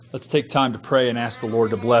Let's take time to pray and ask the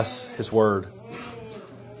Lord to bless His Word.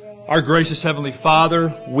 Our gracious Heavenly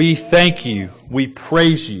Father, we thank You, we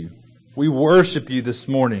praise You, we worship You this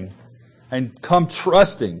morning, and come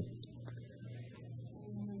trusting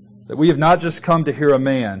that we have not just come to hear a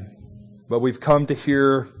man, but we've come to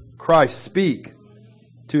hear Christ speak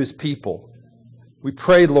to His people. We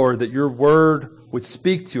pray, Lord, that Your Word would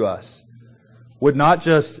speak to us, would not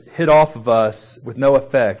just hit off of us with no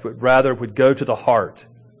effect, but rather would go to the heart,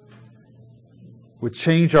 would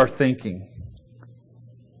change our thinking,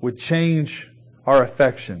 would change our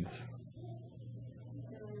affections,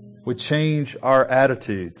 would change our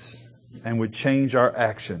attitudes, and would change our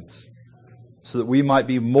actions, so that we might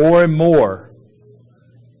be more and more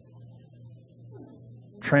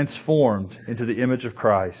transformed into the image of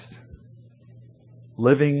Christ,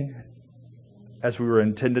 living as we were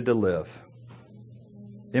intended to live,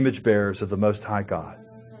 image bearers of the Most High God.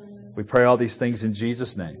 We pray all these things in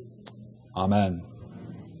Jesus' name. Amen.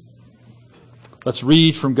 Let's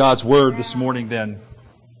read from God's Word this morning then.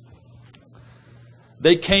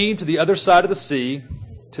 They came to the other side of the sea,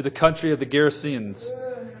 to the country of the Gerasenes.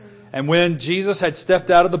 And when Jesus had stepped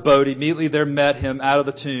out of the boat, immediately there met him out of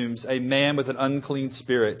the tombs a man with an unclean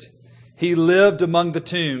spirit. He lived among the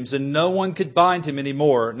tombs, and no one could bind him any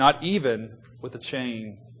more, not even with a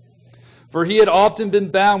chain. For he had often been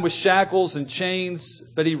bound with shackles and chains,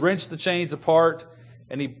 but he wrenched the chains apart,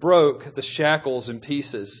 and he broke the shackles in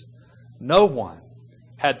pieces. No one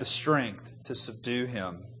had the strength to subdue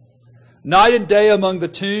him. Night and day among the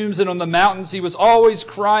tombs and on the mountains, he was always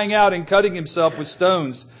crying out and cutting himself with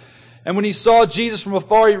stones. And when he saw Jesus from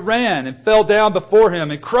afar, he ran and fell down before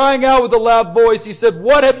him. And crying out with a loud voice, he said,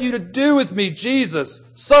 "What have you to do with me, Jesus,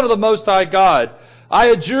 Son of the Most High God? I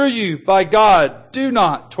adjure you, by God, do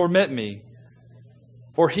not torment me."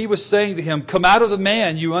 For he was saying to him, "Come out of the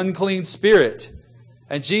man, you unclean spirit."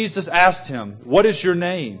 And Jesus asked him, "What is your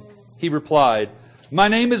name?" He replied, "My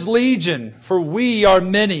name is Legion, for we are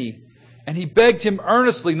many." And he begged him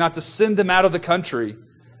earnestly not to send them out of the country.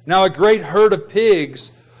 Now a great herd of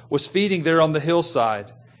pigs was feeding there on the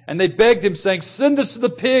hillside. And they begged him, saying, "Send us to the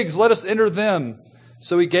pigs, let us enter them."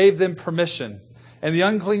 So he gave them permission. And the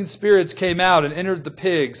unclean spirits came out and entered the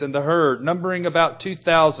pigs, and the herd, numbering about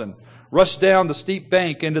 2,000, rushed down the steep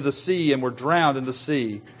bank into the sea and were drowned in the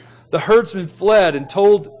sea. The herdsmen fled and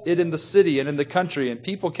told it in the city and in the country, and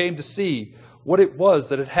people came to see what it was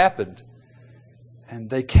that had happened. And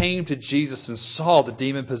they came to Jesus and saw the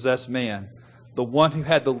demon-possessed man, the one who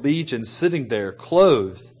had the legion, sitting there,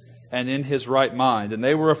 clothed and in his right mind. And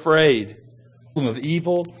they were afraid of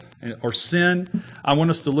evil or sin. I want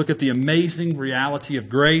us to look at the amazing reality of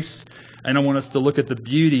grace, and I want us to look at the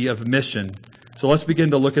beauty of mission. So let's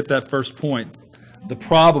begin to look at that first point, the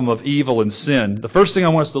problem of evil and sin. The first thing I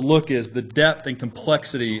want us to look is the depth and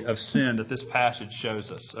complexity of sin that this passage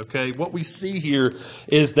shows us. Okay, what we see here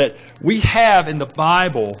is that we have in the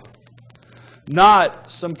Bible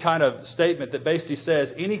not some kind of statement that basically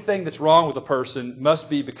says anything that's wrong with a person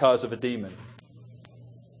must be because of a demon.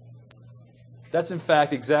 That's in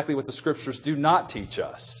fact exactly what the Scriptures do not teach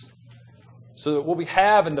us. So that what we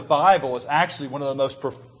have in the Bible is actually one of the most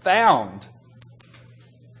profound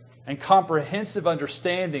and comprehensive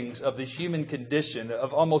understandings of the human condition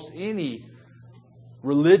of almost any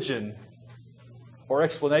religion or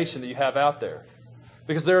explanation that you have out there.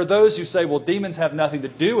 Because there are those who say, well, demons have nothing to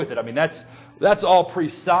do with it. I mean, that's all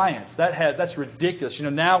pre-science. That's ridiculous. You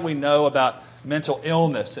know, now we know about mental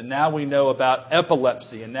illness, and now we know about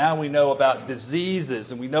epilepsy, and now we know about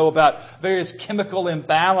diseases, and we know about various chemical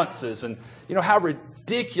imbalances, and you know how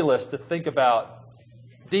ridiculous to think about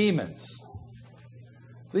demons.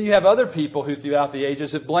 Then you have other people who throughout the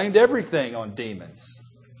ages have blamed everything on demons.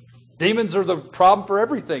 Demons are the problem for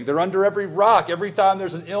everything. They're under every rock. Every time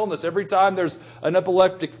there's an illness, every time there's an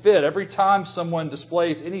epileptic fit, every time someone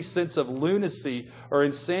displays any sense of lunacy or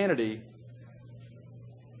insanity,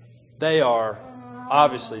 they are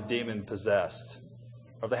obviously demon-possessed,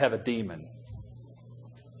 or they have a demon.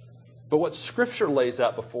 But what Scripture lays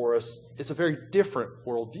out before us is a very different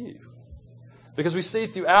worldview. Because we see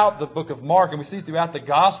throughout the book of Mark and we see throughout the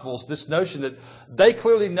Gospels this notion that they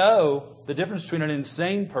clearly know the difference between an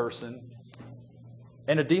insane person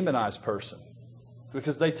and a demonized person.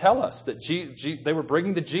 Because they tell us that they were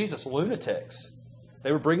bringing to Jesus lunatics.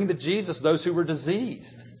 They were bringing to Jesus those who were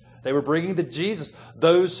diseased. They were bringing to Jesus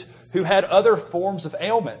those who had other forms of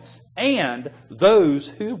ailments and those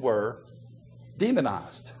who were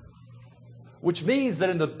demonized. Which means that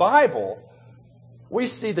in the Bible, we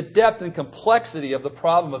see the depth and complexity of the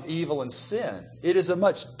problem of evil and sin. It is a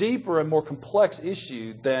much deeper and more complex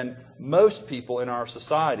issue than most people in our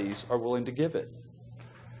societies are willing to give it.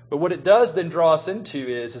 But what it does then draw us into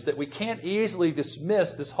is that we can't easily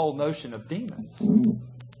dismiss this whole notion of demons.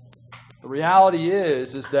 The reality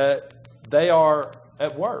is that they are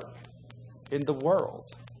at work in the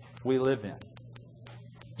world we live in.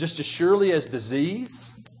 Just as surely as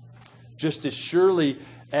disease, just as surely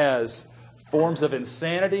as forms of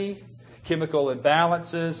insanity, chemical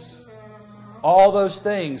imbalances, all those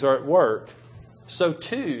things are at work, so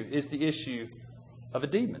too is the issue of a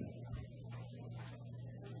demon.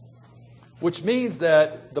 Which means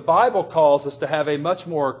that the Bible calls us to have a much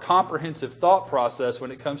more comprehensive thought process when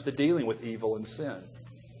it comes to dealing with evil and sin.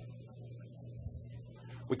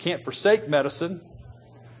 We can't forsake medicine,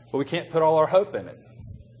 but we can't put all our hope in it.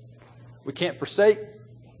 We can't forsake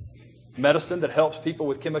medicine that helps people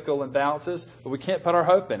with chemical imbalances, but we can't put our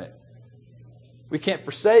hope in it. We can't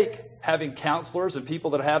forsake having counselors and people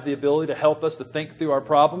that have the ability to help us to think through our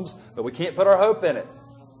problems, but we can't put our hope in it.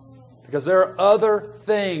 Because there are other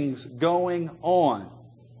things going on.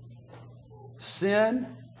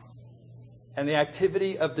 Sin and the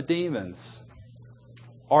activity of the demons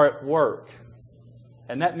are at work.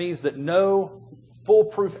 And that means that no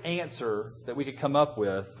foolproof answer that we could come up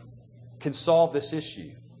with can solve this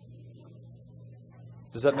issue.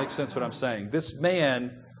 Does that make sense what I'm saying? This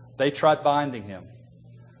man, they tried binding him.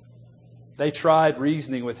 They tried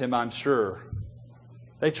reasoning with him, I'm sure.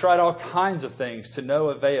 They tried all kinds of things to no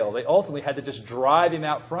avail. They ultimately had to just drive him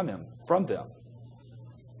out from them.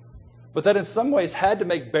 But that in some ways had to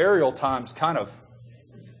make burial times kind of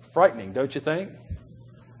frightening, don't you think?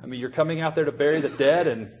 I mean, you're coming out there to bury the dead,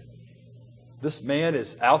 and this man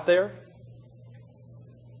is out there,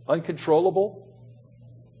 uncontrollable,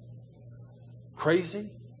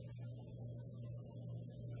 crazy.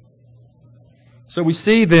 So we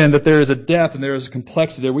see then that there is a depth and there is a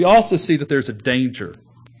complexity there. We also see that there's a danger.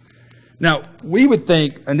 Now, we would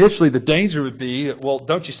think initially the danger would be, well,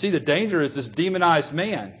 don't you see the danger is this demonized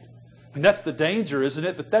man? And that's the danger, isn't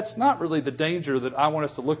it? But that's not really the danger that I want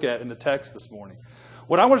us to look at in the text this morning.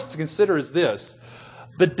 What I want us to consider is this.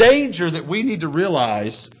 The danger that we need to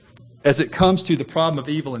realize as it comes to the problem of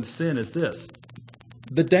evil and sin is this.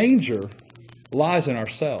 The danger lies in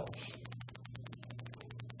ourselves.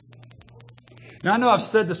 Now, I know I've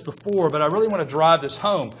said this before, but I really want to drive this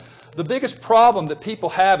home. The biggest problem that people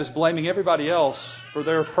have is blaming everybody else for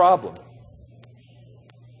their problem.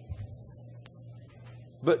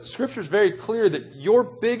 But Scripture is very clear that your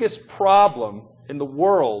biggest problem in the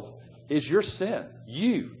world is your sin.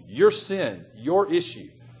 Your sin, your issue.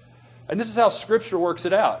 And this is how Scripture works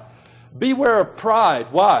it out. Beware of pride.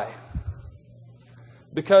 Why?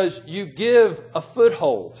 Because you give a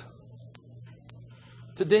foothold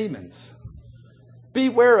to demons.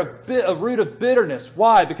 Beware of a root of bitterness.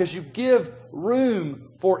 Why? Because you give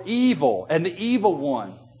room for evil and the evil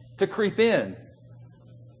one to creep in.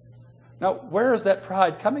 Now, where is that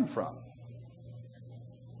pride coming from?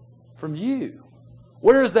 From you.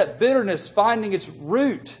 Where is that bitterness finding its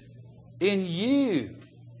root? In you.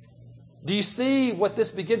 Do you see what this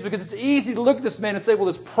begins? Because it's easy to look at this man and say, well,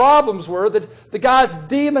 his problems were that the guy's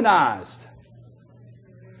demonized.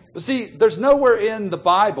 But see, there's nowhere in the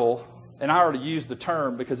Bible, and I already used the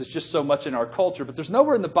term because it's just so much in our culture, but there's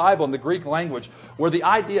nowhere in the Bible, in the Greek language, where the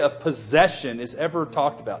idea of possession is ever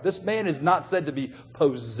talked about. This man is not said to be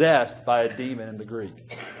possessed by a demon in the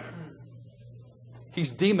Greek.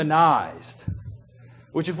 He's demonized.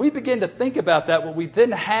 Which if we begin to think about that, what we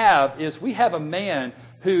then have is we have a man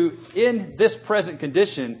who, in this present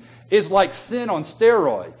condition, is like sin on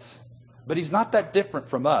steroids. But he's not that different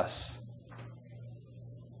from us.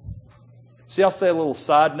 See, I'll say a little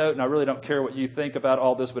side note, and I really don't care what you think about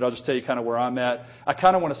all this, but I'll just tell you kind of where I'm at. I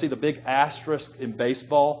kind of want to see the big asterisk in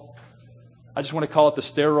baseball. I just want to call it the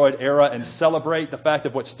steroid era and celebrate the fact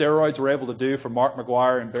of what steroids were able to do for Mark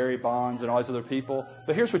McGwire and Barry Bonds and all these other people.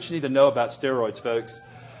 But here's what you need to know about steroids, folks.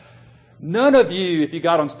 None of you, if you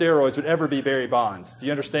got on steroids, would ever be Barry Bonds. Do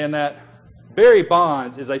you understand that? Barry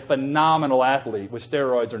Bonds is a phenomenal athlete with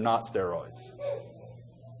steroids or not steroids.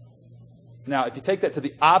 Now, if you take that to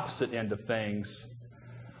the opposite end of things,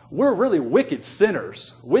 we're really wicked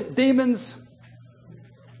sinners with demons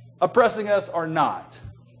oppressing us or not.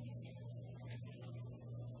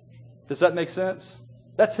 Does that make sense?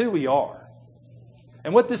 That's who we are.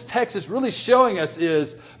 And what this text is really showing us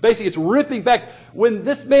is, basically it's ripping back. When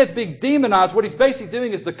this man's being demonized, what he's basically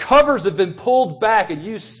doing is the covers have been pulled back and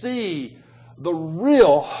you see the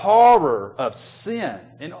real horror of sin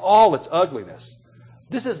in all its ugliness.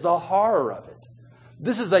 This is the horror of it.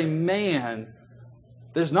 This is a man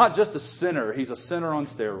that is not just a sinner, he's a sinner on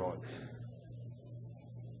steroids.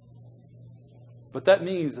 But that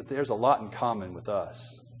means that there's a lot in common with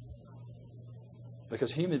us.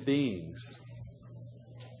 Because human beings,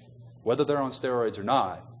 whether they're on steroids or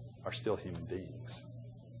not, are still human beings.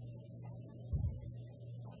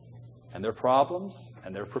 And their problems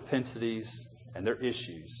and their propensities and their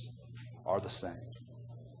issues are the same.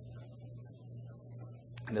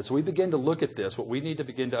 And as we begin to look at this, what we need to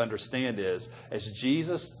begin to understand is, as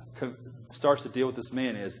Jesus starts to deal with this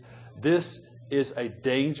man, is this is a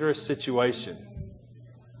dangerous situation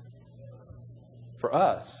for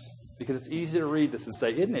us. Because it's easy to read this and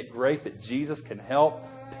say, isn't it great that Jesus can help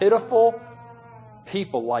pitiful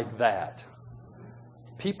people like that?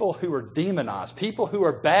 People who are demonized, people who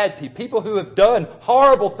are bad people, people who have done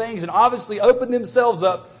horrible things and obviously opened themselves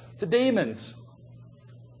up to demons.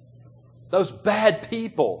 Those bad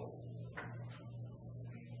people.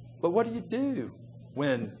 But what do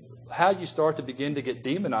when how you start to begin to get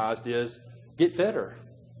demonized is get bitter?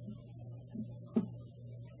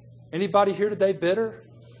 Anybody here today bitter?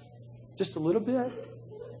 Just a little bit?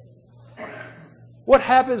 What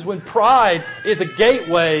happens when pride is a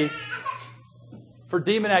gateway for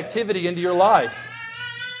demon activity into your life?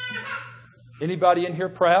 Anybody in here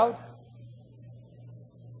proud?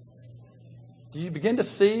 Do you begin to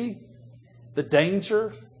see the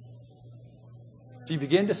danger? Do you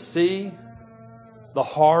begin to see the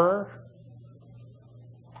horror?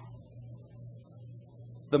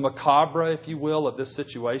 The macabre, if you will, of this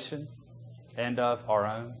situation and of our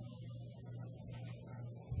own?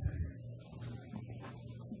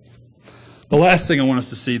 The last thing I want us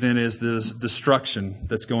to see then is this destruction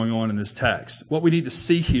that's going on in this text. What we need to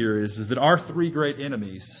see here is that our three great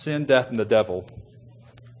enemies, sin, death, and the devil,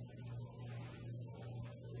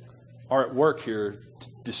 are at work here to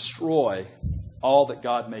destroy all that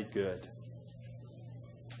God made good.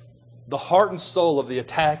 The heart and soul of the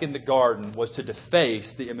attack in the garden was to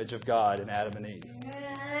deface the image of God in Adam and Eve.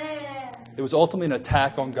 It was ultimately an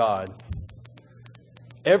attack on God.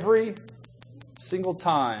 Every single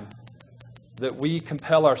time that we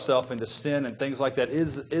compel ourselves into sin and things like that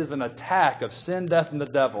is an attack of sin, death, and the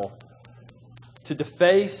devil to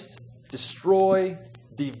deface, destroy,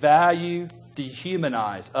 devalue,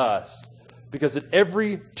 dehumanize us. Because at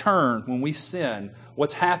every turn when we sin,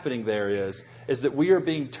 what's happening there is that we are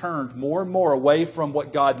being turned more and more away from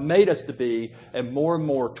what God made us to be and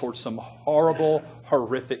more towards some horrible,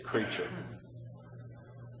 horrific creature.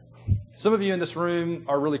 Some of you in this room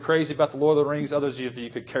are really crazy about the Lord of the Rings. Others of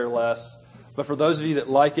you could care less. But for those of you that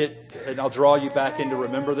like it, and I'll draw you back in to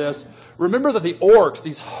remember this, remember that the orcs,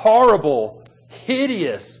 these horrible,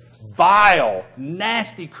 hideous, vile,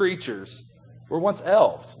 nasty creatures, were once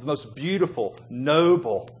elves. The most beautiful,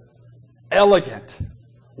 noble, elegant,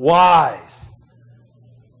 wise.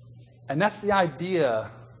 And that's the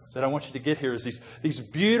idea that I want you to get here is these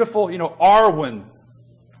beautiful, Arwen,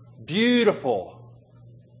 beautiful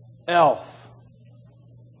elf.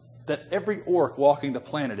 That every orc walking the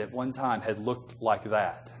planet at one time had looked like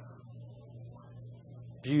that.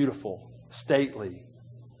 Beautiful, stately.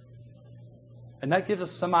 And that gives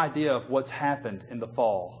us some idea of what's happened in the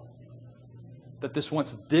fall. That this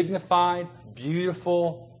once dignified,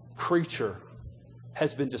 beautiful creature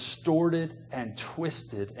has been distorted and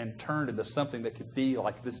twisted and turned into something that could be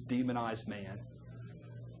like this demonized man.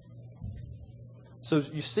 So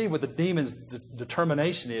you see what the demon's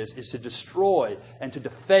determination is to destroy and to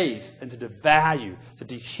deface and to devalue, to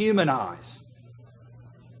dehumanize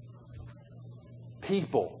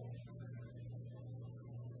people.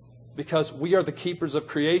 Because we are the keepers of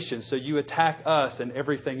creation, so you attack us and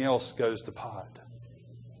everything else goes to pot.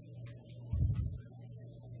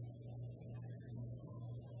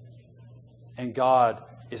 And God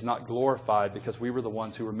is not glorified because we were the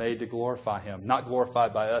ones who were made to glorify Him. Not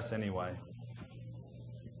glorified by us anyway.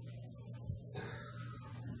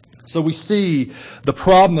 So we see the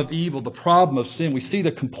problem of evil, the problem of sin. We see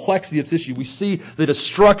the complexity of this issue. We see the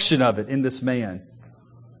destruction of it in this man.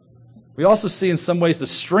 We also see in some ways the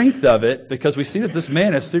strength of it because we see that this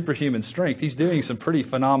man has superhuman strength. He's doing some pretty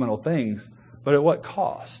phenomenal things, but at what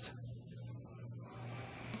cost?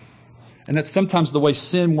 And that's sometimes the way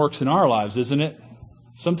sin works in our lives, isn't it?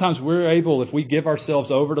 Sometimes we're able, if we give ourselves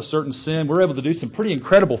over to certain sin, we're able to do some pretty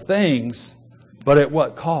incredible things, but at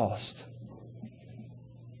what cost?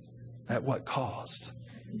 At what cost?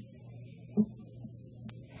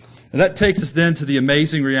 And that takes us then to the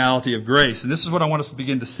amazing reality of grace. And this is what I want us to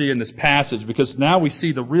begin to see in this passage, because now we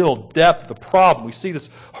see the real depth of the problem. We see this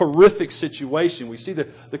horrific situation. We see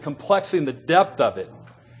the complexity and the depth of it.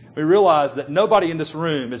 We realize that nobody in this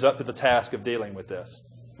room is up to the task of dealing with this.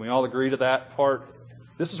 Can we all agree to that part?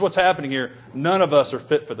 This is what's happening here. None of us are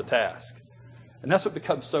fit for the task. And that's what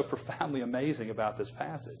becomes so profoundly amazing about this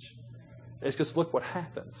passage. It's just look what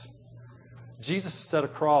happens. Jesus is set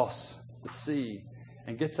across the sea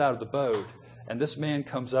and gets out of the boat. And this man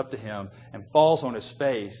comes up to him and falls on his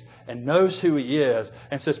face and knows who he is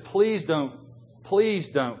and says, please don't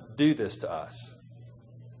do this to us.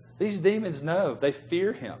 These demons know. They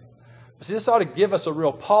fear him. See, this ought to give us a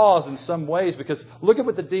real pause in some ways, because look at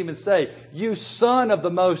what the demons say. You Son of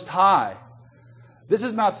the Most High. This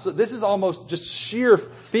is almost just sheer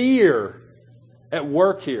fear at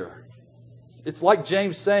work here. It's like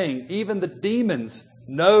James saying, even the demons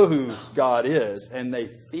know who God is, and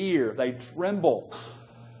they fear, they tremble.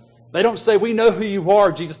 They don't say, we know who you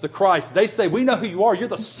are, Jesus the Christ. They say, we know who you are. You're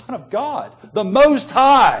the Son of God, the Most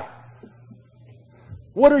High.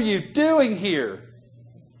 What are you doing here?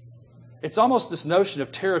 It's almost this notion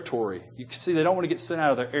of territory. You can see they don't want to get sent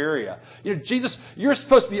out of their area. Jesus, you're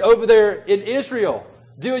supposed to be over there in Israel,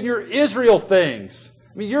 doing your Israel things.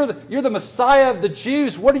 I mean, you're the Messiah of the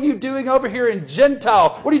Jews. What are you doing over here in Gentile?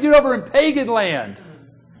 What are you doing over in pagan land?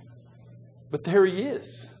 But there he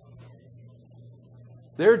is.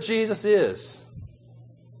 There Jesus is.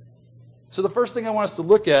 So the first thing I want us to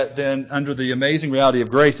look at then, under the amazing reality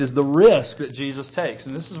of grace, is the risk that Jesus takes.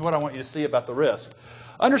 And this is what I want you to see about the risk.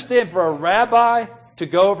 Understand, for a rabbi to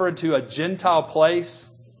go over into a Gentile place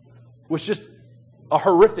was just a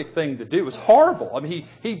horrific thing to do. It was horrible. I mean,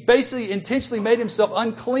 he basically intentionally made himself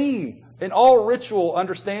unclean in all ritual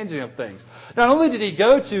understanding of things. Not only did he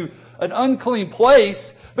go to an unclean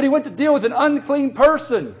place, but he went to deal with an unclean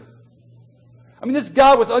person. I mean, this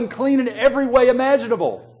guy was unclean in every way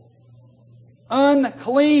imaginable.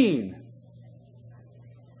 Unclean.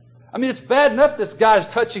 I mean, it's bad enough this guy's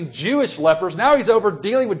touching Jewish lepers. Now he's over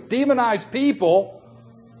dealing with demonized people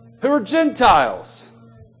who are Gentiles.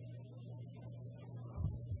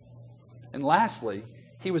 And lastly,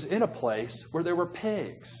 he was in a place where there were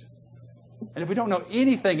pigs. And if we don't know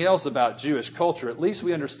anything else about Jewish culture, at least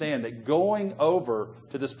we understand that going over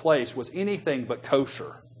to this place was anything but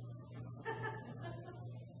kosher.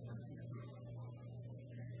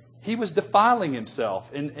 He was defiling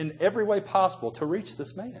himself in every way possible to reach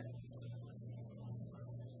this man.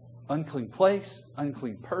 Unclean place,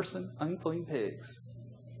 unclean person, unclean pigs.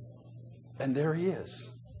 And there he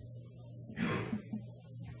is.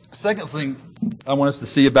 Second thing I want us to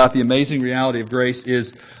see about the amazing reality of grace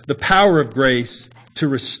is the power of grace to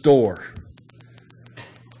restore.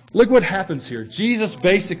 Look what happens here. Jesus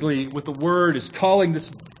basically, with the word, is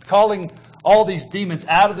calling all these demons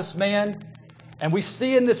out of this man. And we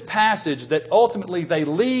see in this passage that ultimately they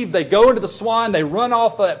leave, they go into the swine, they run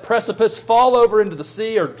off that precipice, fall over into the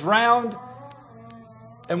sea, are drowned.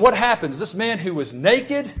 And what happens? This man who was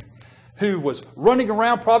naked, who was running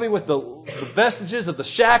around probably with the vestiges of the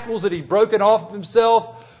shackles that he'd broken off of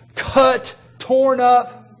himself, cut, torn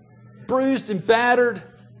up, bruised and battered,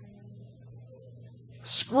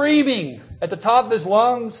 screaming at the top of his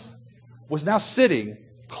lungs, was now sitting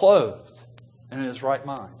clothed and in his right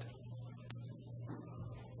mind.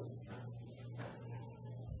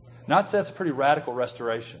 Now, I'd say that's a pretty radical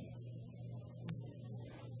restoration.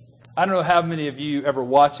 I don't know how many of you ever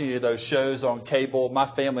watch any of those shows on cable. My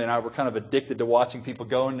family and I were kind of addicted to watching people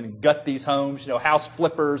go in and gut these homes, house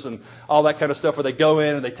flippers and all that kind of stuff, where they go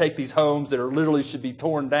in and they take these homes that are literally should be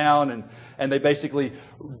torn down and they basically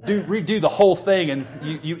redo the whole thing, and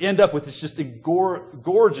you end up with this just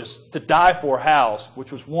gorgeous to die for house,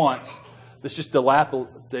 which was once this just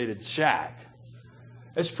dilapidated shack.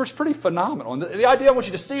 It's pretty phenomenal. And the idea I want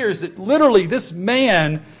you to see here is that literally this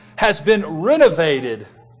man has been renovated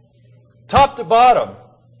top to bottom,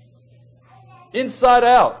 inside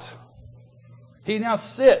out. He now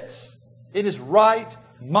sits in his right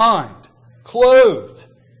mind, clothed,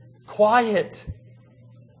 quiet,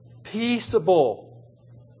 peaceable.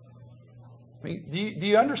 I mean, do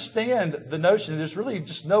you understand the notion? There's really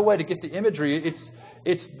just no way to get the imagery.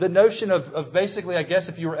 It's the notion of basically, I guess,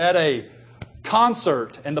 if you were at a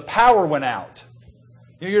concert and the power went out.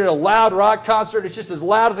 You're at a loud rock concert, it's just as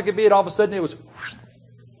loud as it could be, and all of a sudden it was...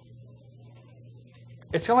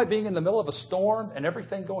 It's kind of like being in the middle of a storm and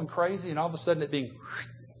everything going crazy, and all of a sudden it being...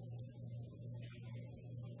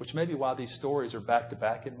 Which may be why these stories are back to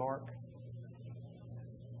back in Mark.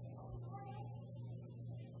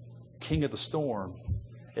 King of the storm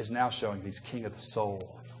is now showing he's king of the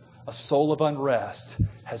soul. A soul of unrest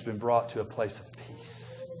has been brought to a place of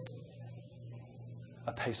peace.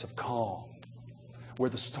 A place of calm. Where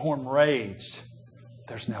the storm raged,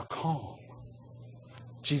 there's now calm.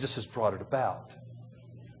 Jesus has brought it about.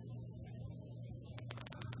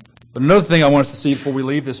 But another thing I want us to see before we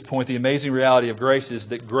leave this point, the amazing reality of grace, is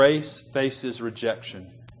that grace faces rejection.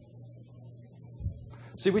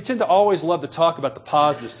 See, we tend to always love to talk about the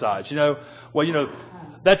positive sides.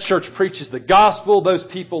 That church preaches the gospel. Those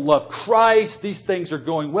people love Christ. These things are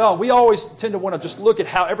going well. We always tend to want to just look at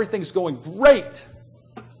how everything's going great.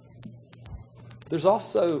 There's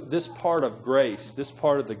also this part of grace, this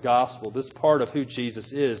part of the gospel, this part of who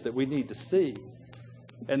Jesus is that we need to see.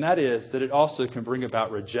 And that is that it also can bring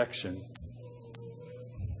about rejection.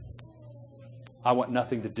 I want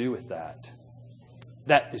nothing to do with that.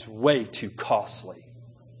 That is way too costly.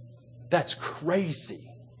 That's crazy.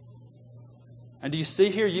 And do you see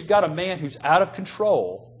here, you've got a man who's out of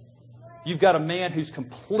control. You've got a man who's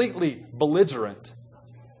completely belligerent,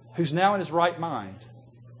 who's now in his right mind.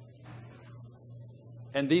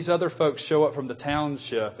 And these other folks show up from the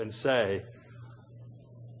township and say,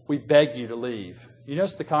 we beg you to leave. You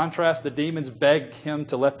notice the contrast? The demons beg him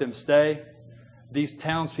to let them stay. These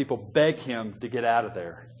townspeople beg him to get out of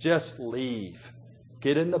there. Just leave.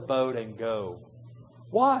 Get in the boat and go.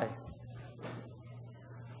 Why?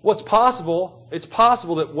 Well, it's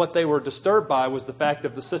possible that what they were disturbed by was the fact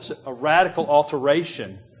of such a radical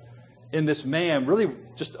alteration in this man really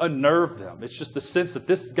just unnerved them. It's just the sense that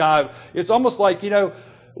this guy, it's almost like,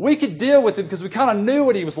 we could deal with him because we kind of knew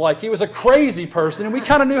what he was like. He was a crazy person, and we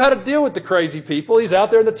kind of knew how to deal with the crazy people. He's out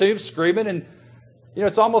there in the tombs screaming, and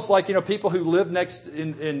it's almost like people who live next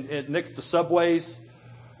to subways,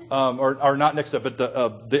 or not next to, but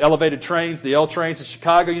the elevated trains, the L trains in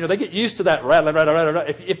Chicago. They get used to that.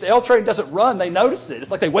 If the L train doesn't run, they notice it.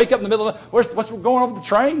 It's like they wake up in the middle of what's going on with the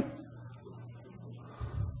train.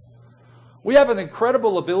 We have an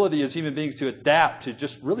incredible ability as human beings to adapt to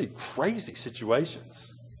just really crazy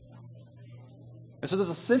situations. And so there's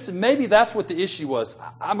a sense, and maybe that's what the issue was.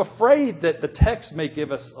 I'm afraid that the text may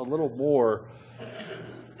give us a little more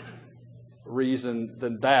reason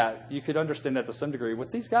than that. You could understand that to some degree.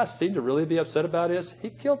 What these guys seem to really be upset about is he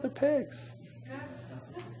killed their pigs.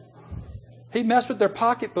 He messed with their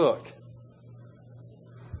pocketbook.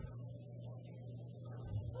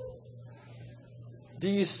 Do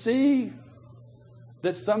you see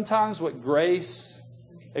that sometimes what grace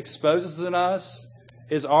exposes in us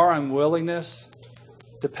is our unwillingness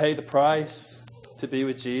to pay the price to be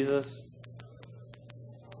with Jesus?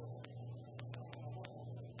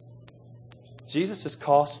 Jesus is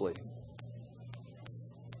costly.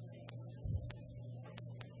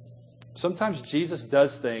 Sometimes Jesus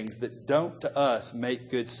does things that don't, to us, make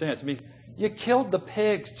good sense. You killed the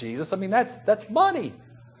pigs, Jesus. That's money.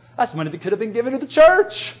 That's money that could have been given to the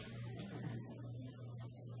church.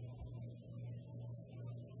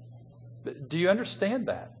 But do you understand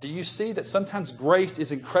that? Do you see that sometimes grace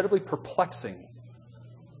is incredibly perplexing?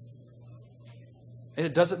 And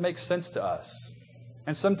it doesn't make sense to us.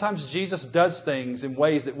 And sometimes Jesus does things in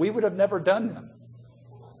ways that we would have never done them.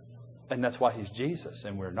 And that's why He's Jesus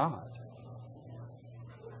and we're not.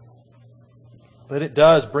 But it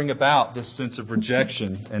does bring about this sense of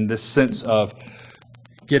rejection and this sense of,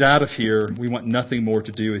 get out of here, we want nothing more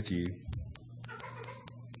to do with you.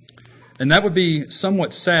 And that would be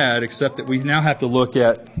somewhat sad, except that we now have to look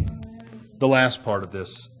at the last part of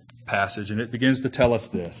this passage, and it begins to tell us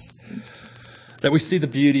this, that we see the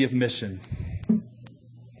beauty of mission.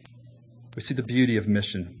 We see the beauty of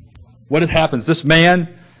mission. What happens? This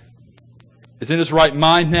man is in his right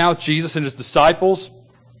mind now. Jesus and his disciples,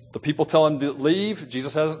 the people tell him to leave.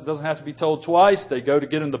 Jesus doesn't have to be told twice. They go to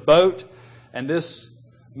get in the boat, and this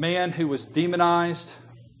man who was demonized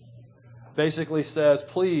basically says,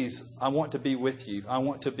 please, I want to be with you. I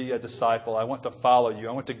want to be a disciple. I want to follow you.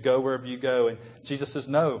 I want to go wherever you go. And Jesus says,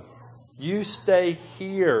 no, you stay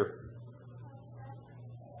here.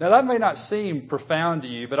 Now, that may not seem profound to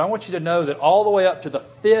you, but I want you to know that all the way up to the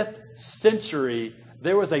 5th century,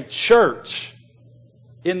 there was a church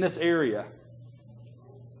in this area.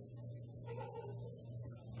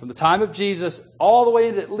 From the time of Jesus all the way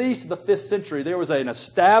into at least the 5th century, there was an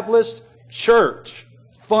established church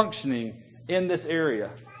functioning in this area.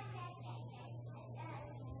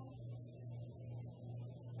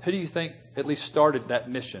 Who do you think at least started that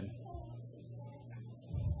mission?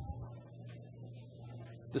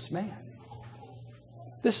 This man.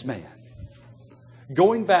 This man.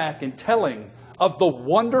 Going back and telling of the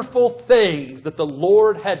wonderful things that the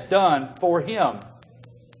Lord had done for him.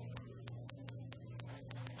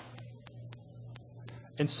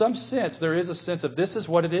 In some sense, there is a sense of this is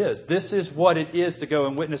what it is. This is what it is to go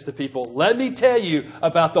and witness to people. Let me tell you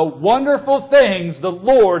about the wonderful things the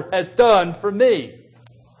Lord has done for me.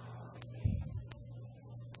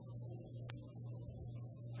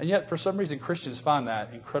 And yet, for some reason, Christians find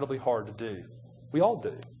that incredibly hard to do. We all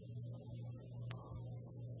do.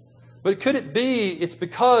 But could it be it's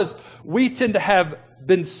because we tend to have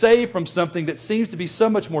been saved from something that seems to be so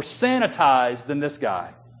much more sanitized than this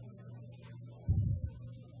guy?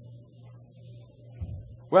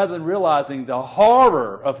 rather than realizing the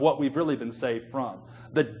horror of what we've really been saved from.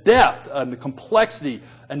 The depth and the complexity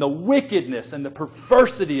and the wickedness and the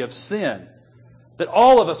perversity of sin that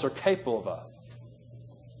all of us are capable of.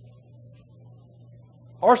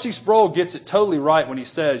 R.C. Sproul gets it totally right when he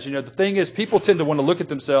says, the thing is, people tend to want to look at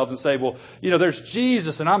themselves and say, well, there's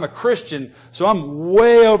Jesus and I'm a Christian, so I'm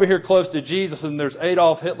way over here close to Jesus, and there's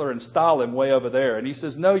Adolf Hitler and Stalin way over there. And he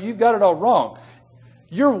says, no, you've got it all wrong.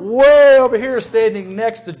 You're way over here standing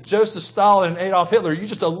next to Joseph Stalin and Adolf Hitler. You're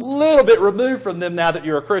just a little bit removed from them now that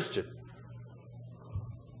you're a Christian.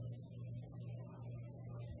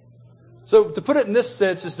 So to put it in this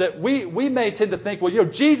sense is that we may tend to think, well,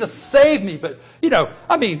 Jesus saved me, but,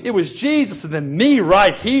 it was Jesus and then me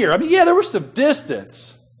right here. There was some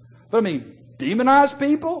distance. But demonized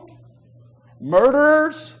people,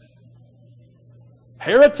 murderers,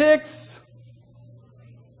 heretics.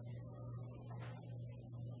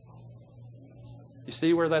 You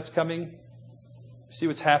see where that's coming? You see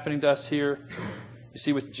what's happening to us here? You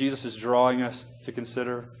see what Jesus is drawing us to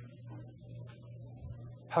consider?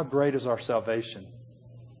 How great is our salvation?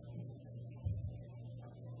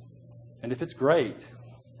 And if it's great,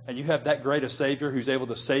 and you have that great a Savior who's able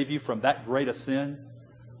to save you from that great a sin,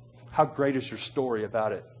 how great is your story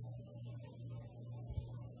about it?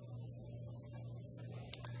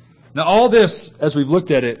 Now, all this, as we've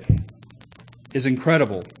looked at it, is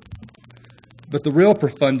incredible. But the real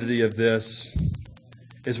profundity of this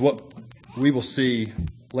is what we will see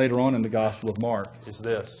later on in the Gospel of Mark, is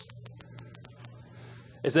this.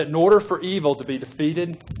 Is that in order for evil to be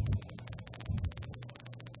defeated,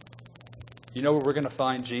 you know where we're going to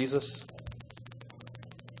find Jesus?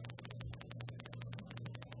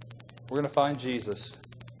 We're going to find Jesus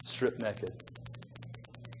stripped naked.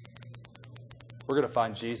 We're going to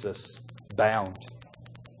find Jesus bound.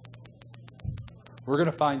 We're going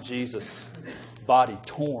to find Jesus' body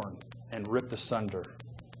torn and ripped asunder.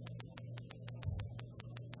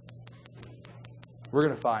 We're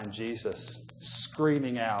going to find Jesus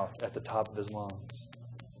screaming out at the top of his lungs,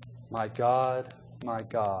 my God,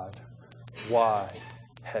 why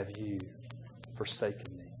have you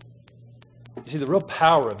forsaken me? You see, the real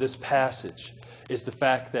power of this passage is the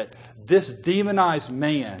fact that this demonized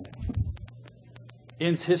man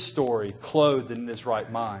ends his story clothed in his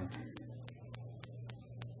right mind.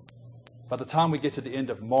 By the time we get to the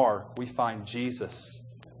end of Mark, we find Jesus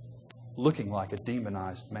looking like a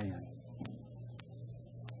demonized man.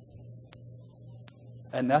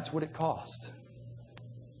 And that's what it cost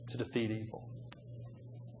to defeat evil.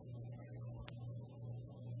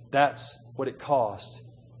 That's what it cost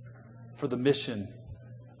for the mission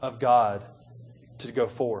of God to go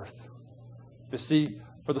forth. But see,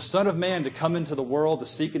 for the Son of Man to come into the world to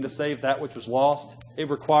seek and to save that which was lost, it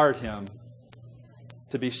required him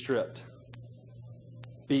to be stripped,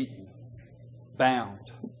 beaten,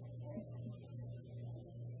 bound,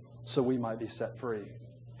 so we might be set free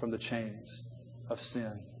from the chains of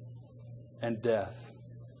sin and death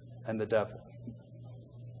and the devil.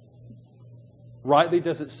 Rightly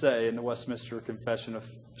does it say in the Westminster Confession of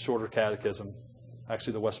Shorter Catechism,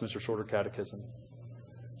 actually the Westminster Shorter Catechism,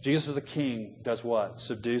 Jesus as a king does what?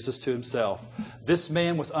 Subdues us to himself. This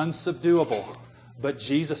man was unsubduable, but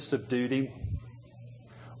Jesus subdued him.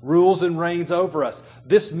 Rules and reigns over us.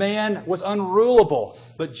 This man was unrulable,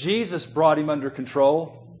 but Jesus brought him under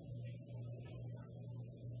control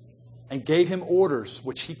and gave him orders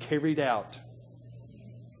which he carried out,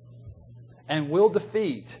 and will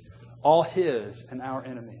defeat all his and our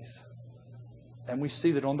enemies. And we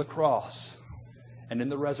see that on the cross and in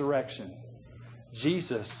the resurrection,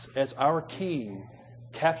 Jesus, as our King,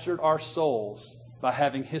 captured our souls by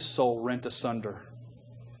having his soul rent asunder,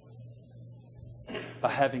 by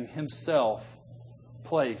having himself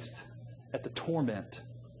placed at the torment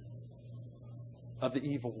of the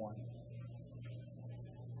evil one.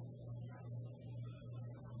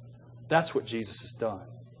 That's what Jesus has done.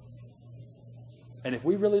 And if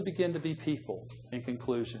we really begin to be people, in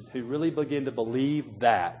conclusion, who really begin to believe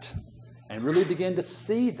that and really begin to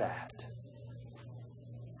see that,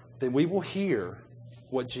 then we will hear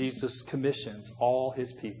what Jesus commissions all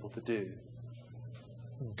his people to do.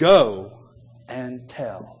 Go and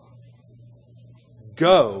tell.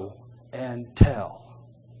 Go and tell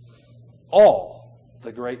all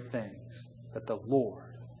the great things that the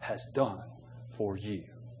Lord has done for you.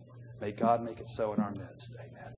 May God make it so in our midst. Amen.